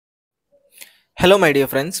Hello, my dear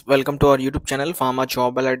friends. Welcome to our YouTube channel, Pharma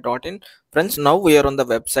Friends, now we are on the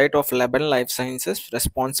website of Leben Life Sciences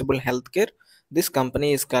Responsible Healthcare. This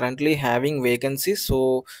company is currently having vacancies,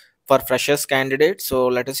 so for freshers candidates. So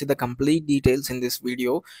let us see the complete details in this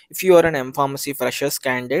video. If you are an Pharmacy freshers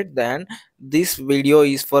candidate, then this video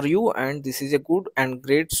is for you, and this is a good and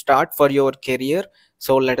great start for your career.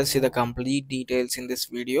 So let us see the complete details in this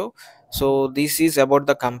video. So this is about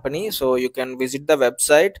the company, so you can visit the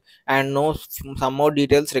website and know some more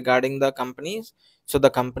details regarding the companies. So the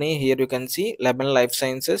company here you can see Leben Life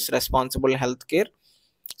Sciences Responsible Healthcare,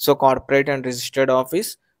 so corporate and registered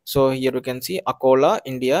office. So here you can see Akola,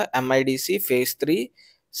 India, MIDC phase 3,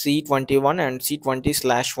 C21 and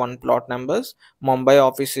C20/1 plot numbers. Mumbai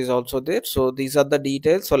office is also there. So these are the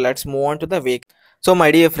details. So let's move on to the vacancy. So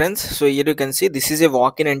my dear friends, so here you can see this is a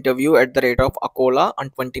walk-in interview at the rate of Akola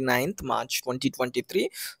on 29th March 2023.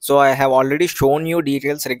 So I have already shown you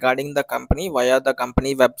details regarding the company via the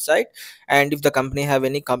company website, and if the company have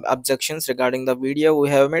any objections regarding the video we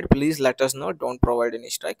have made, please let us know. Don't provide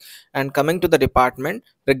any strike. And coming to the department,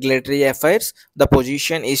 regulatory affairs, the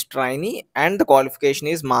position is trainee and the qualification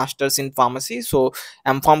is masters in pharmacy. So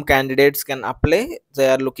Mpharm candidates can apply. They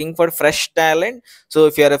are looking for fresh talent. So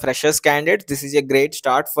if you are a freshers candidate, this is a great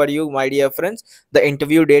start for you, my dear friends. The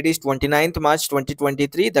interview date is 29th March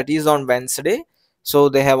 2023, that is on Wednesday. So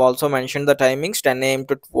they have also mentioned the timings 10 a.m.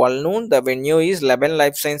 to 12 noon. The venue is Leben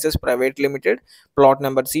Life Sciences Private Limited, plot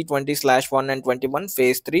number C20/1 and 21,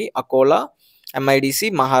 phase 3, Akola,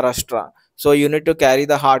 MIDC, Maharashtra. So you need to carry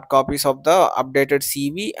the hard copies of the updated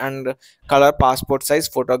CV and color passport size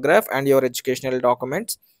photograph and your educational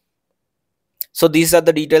documents. So these are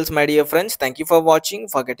the details, my dear friends. Thank you for watching.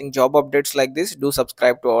 For getting job updates like this, do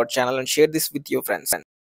subscribe to our channel and share this with your friends.